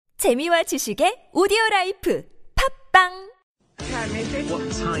재미와 지식의 오디오라이프 팝빵. What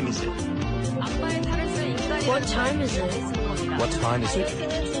time is it? What time is it? What time is it?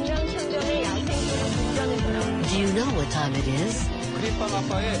 Do you know what time it is? 크림빵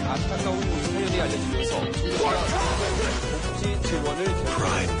아빠의 안타까운 사연이 알려지면서 복지 지원을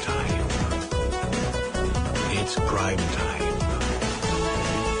Prime time. It's prime time.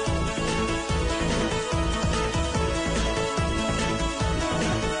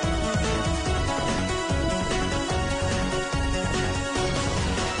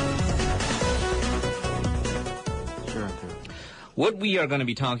 What we are going to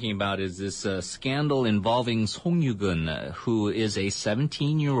be talking about is this scandal involving Geun, who is a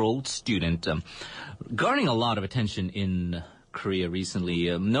 17-year-old student, garnering a lot of attention in Korea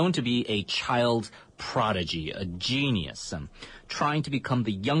recently, known to be a child prodigy, a genius, trying to become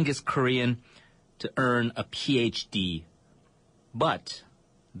the youngest Korean to earn a PhD. But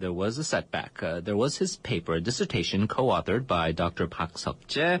there was a setback. There was his paper, a dissertation co-authored by Dr. Park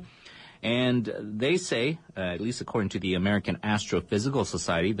Seok-jae. And they say, at least according to the American Astrophysical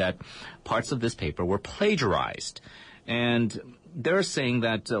Society, that parts of this paper were plagiarized. And they're saying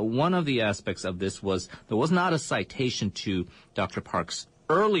that one of the aspects of this was there was not a citation to Dr. Park's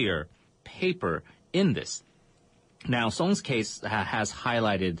earlier paper in this. Now, Song's case has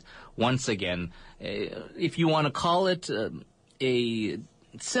highlighted once again, if you want to call it a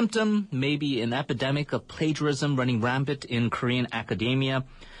symptom, maybe an epidemic of plagiarism running rampant in Korean academia.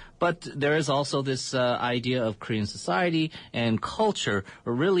 But there is also this idea of Korean society and culture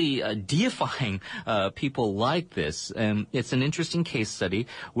really deifying people like this. And it's an interesting case study.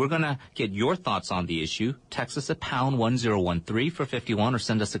 We're going to get your thoughts on the issue. Text us at pound 1013 for 51 or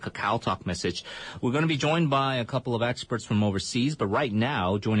send us a Kakao Talk message. We're going to be joined by a couple of experts from overseas. But right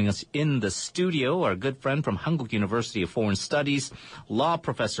now, joining us in the studio, our good friend from Hankuk University of Foreign Studies, law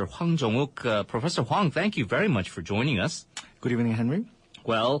professor Hwang Jong-uk. Professor Hwang, thank you very much for joining us. Good evening, Henry.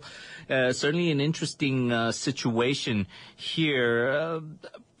 Well, certainly an interesting situation here.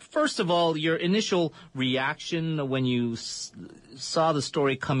 First of all, your initial reaction when you saw the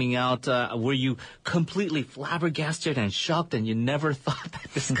story coming out, were you completely flabbergasted and shocked and you never thought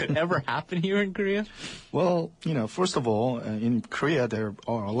that this could ever happen here in Korea? Well, first of all, in Korea, there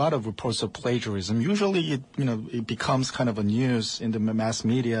are a lot of reports of plagiarism. Usually, it becomes kind of a news in the mass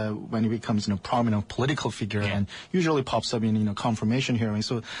media when it becomes, prominent political figure and usually pops up in, confirmation hearings.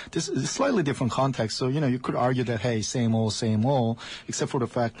 So this is a slightly different context. So, you could argue that, hey, same old, except for the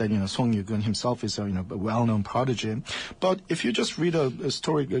fact that, Geun himself is a, a well-known prodigy. But if you just read a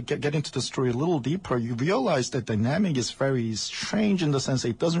story, get into the story a little deeper, you realize that dynamic is very strange in the sense that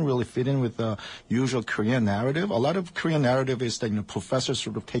it doesn't really fit in with the usual Korean narrative. A lot of Korean narrative is that, professors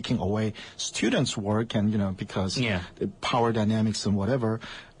sort of taking away students' work and, because the power dynamics and whatever.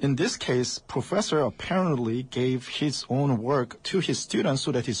 In this case, professor apparently gave his own work to his students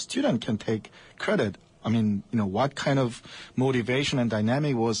so that his student can take credit. I mean, what kind of motivation and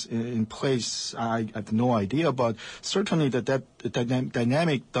dynamic was in place, I have no idea, but certainly that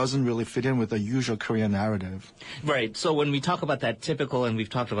dynamic doesn't really fit in with the usual Korean narrative. Right. So when we talk about that typical, and we've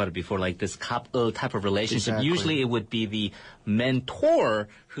talked about it before, like this type of relationship, usually it would be the mentor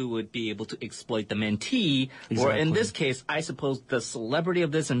who would be able to exploit the mentee, or in this case, I suppose the celebrity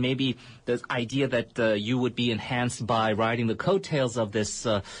of this and maybe the idea that you would be enhanced by riding the coattails of this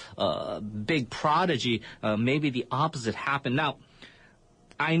big prodigy, maybe the opposite happened. Now,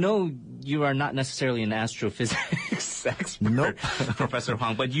 I know you are not necessarily an astrophysics expert, Professor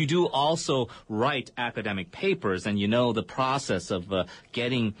Hwang, but you do also write academic papers, and you know the process of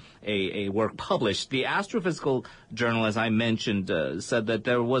getting a work published. The Astrophysical Journal, as I mentioned, said that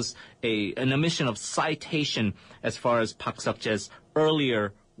there was an omission of citation as far as Park Seok-jae's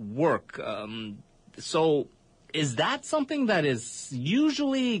earlier work. So is that something that is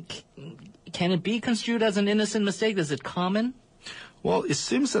usually, can it be construed as an innocent mistake? Is it common? Well, it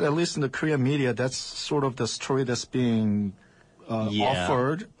seems that at least in the Korean media, that's sort of the story that's being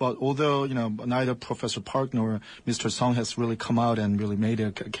offered. But although, neither Professor Park nor Mr. Song has really come out and really made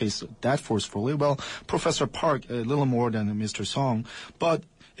a case that forcefully. Well, Professor Park, a little more than Mr. Song. But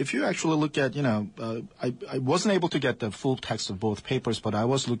if you actually look at, I wasn't able to get the full text of both papers, but I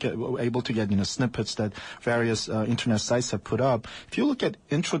was able to get, snippets that various internet sites have put up. If you look at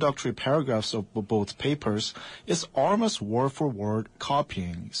introductory paragraphs of both papers, it's almost word for word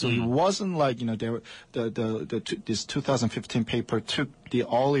copying. So it wasn't like, this 2015 paper took the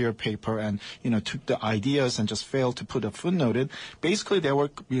earlier paper and, took the ideas and just failed to put a footnote in. Basically, they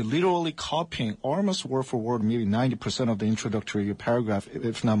were literally copying almost word for word, maybe 90% of the introductory paragraph,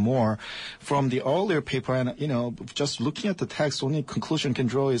 if not more, from the earlier paper. And, just looking at the text, only conclusion can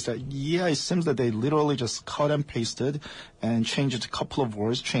draw is that, it seems that they literally just cut and pasted and changed a couple of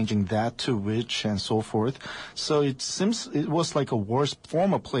words, changing that to which and so forth. So it seems it was like a worse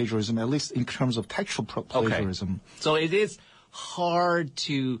form of plagiarism, at least in terms of textual plagiarism. Okay. So it is hard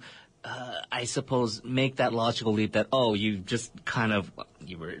to, I suppose, make that logical leap that, you just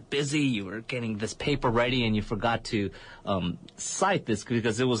you were busy, you were getting this paper ready, and you forgot to cite this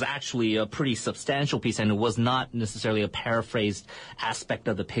because it was actually a pretty substantial piece, and it was not necessarily a paraphrased aspect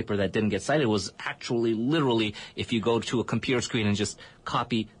of the paper that didn't get cited. It was actually literally if you go to a computer screen and just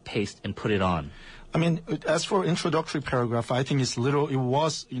copy, paste, and put it on. I mean, as for introductory paragraph, I think it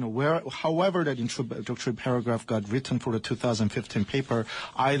was, however that introductory paragraph got written for the 2015 paper,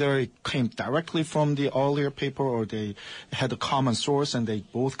 either it came directly from the earlier paper or they had a common source and they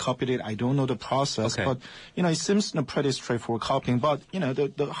both copied it. I don't know the process, okay. But, it seems pretty straightforward copying. But,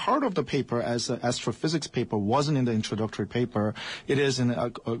 the heart of the paper as an astrophysics paper wasn't in the introductory paper. It is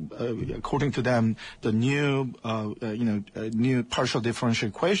according to them, the new, new partial differential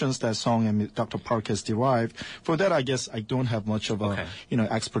equations that Song and Dr. Park has derived. For that, I guess I don't have much of a,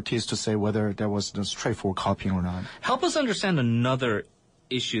 expertise to say whether there was straightforward copying or not. Help us understand another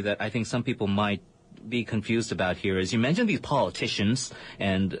issue that I think some people might be confused about here is you mentioned these politicians,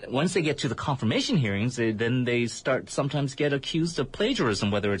 and once they get to the confirmation hearings, then they sometimes get accused of plagiarism,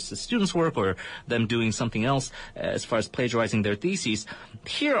 whether it's the students' work or them doing something else as far as plagiarizing their theses.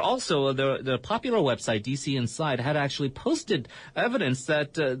 Here also, the popular website DC Inside had actually posted evidence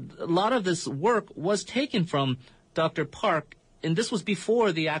that a lot of this work was taken from Dr. Park, and this was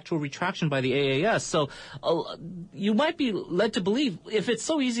before the actual retraction by the AAS. So you might be led to believe, if it's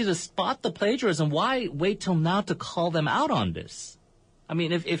so easy to spot the plagiarism, why wait till now to call them out on this? I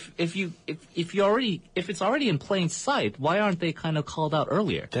mean, if it's already in plain sight, why aren't they kind of called out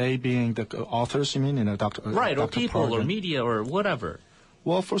earlier? They being the authors, you mean, Dr. Right, Dr. or people, Park or media, or whatever.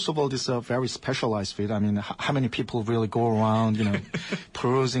 Well, first of all, this is a very specialized field. I mean, how many people really go around,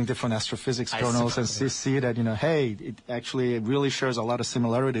 perusing different astrophysics journals and see that, hey, it actually really shares a lot of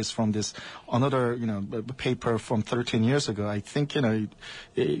similarities from this another, paper from 13 years ago. I think,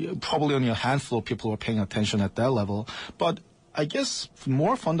 probably only a handful of people are paying attention at that level. But I guess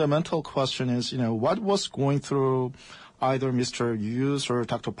more fundamental question is, what was going through either Mr. Yu's or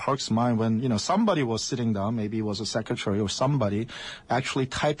Dr. Park's mind when, somebody was sitting down, maybe it was a secretary or somebody, actually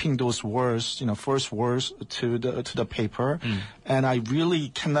typing those words, first words to the paper. And I really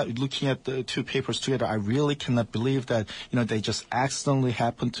cannot, looking at the two papers together, I really cannot believe that, they just accidentally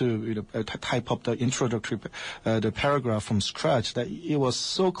happened to, type up the introductory, the paragraph from scratch, that it was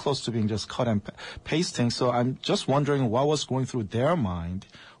so close to being just cut and pasting. So I'm just wondering what was going through their mind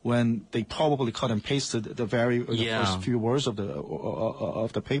when they probably cut and pasted the first few words of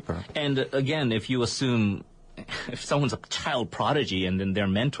the paper. And again, if you assume if someone's a child prodigy and then their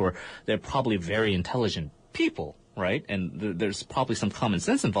mentor, they're probably very intelligent people, right? And there's probably some common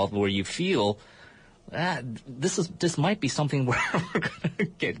sense involved where you feel this might be something where we're going to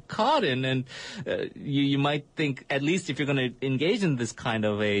get caught in, and you might think, at least if you're going to engage in this kind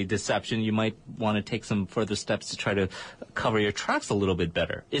of a deception, you might want to take some further steps to try to cover your tracks a little bit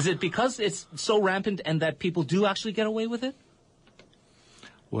better. Is it because it's so rampant and that people do actually get away with it?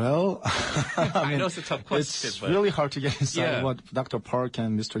 Well, I know it's a tough question. It's really hard to get inside what Dr. Park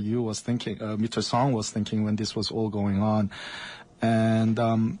and Mr. Yu was thinking, Mr. Song was thinking when this was all going on. And,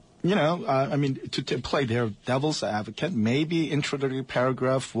 to play their devil's advocate, maybe introductory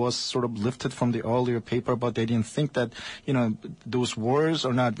paragraph was sort of lifted from the earlier paper, but they didn't think that, those words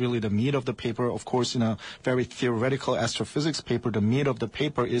are not really the meat of the paper. Of course, in a very theoretical astrophysics paper, the meat of the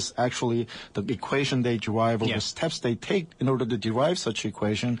paper is actually the equation they derive or the steps they take in order to derive such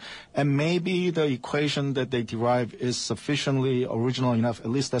equation. And maybe the equation that they derive is sufficiently original enough, at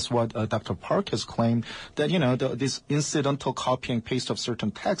least that's what Dr. Park has claimed, that, this incidental copy and paste of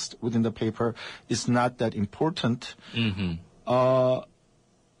certain text within the paper is not that important.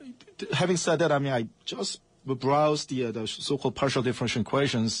 Having said that, I just browsed the so-called partial differential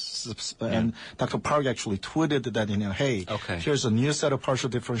equations, and Dr. Park actually tweeted that, hey, here's a new set of partial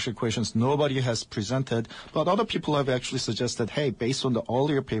differential equations nobody has presented, but other people have actually suggested, hey, based on the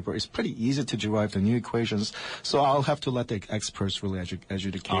earlier paper, it's pretty easy to derive the new equations. So I'll have to let the experts really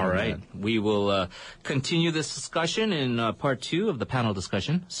adjudicate. All right. That. We will continue this discussion in part 2 of the panel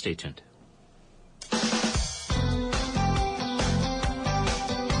discussion. Stay tuned.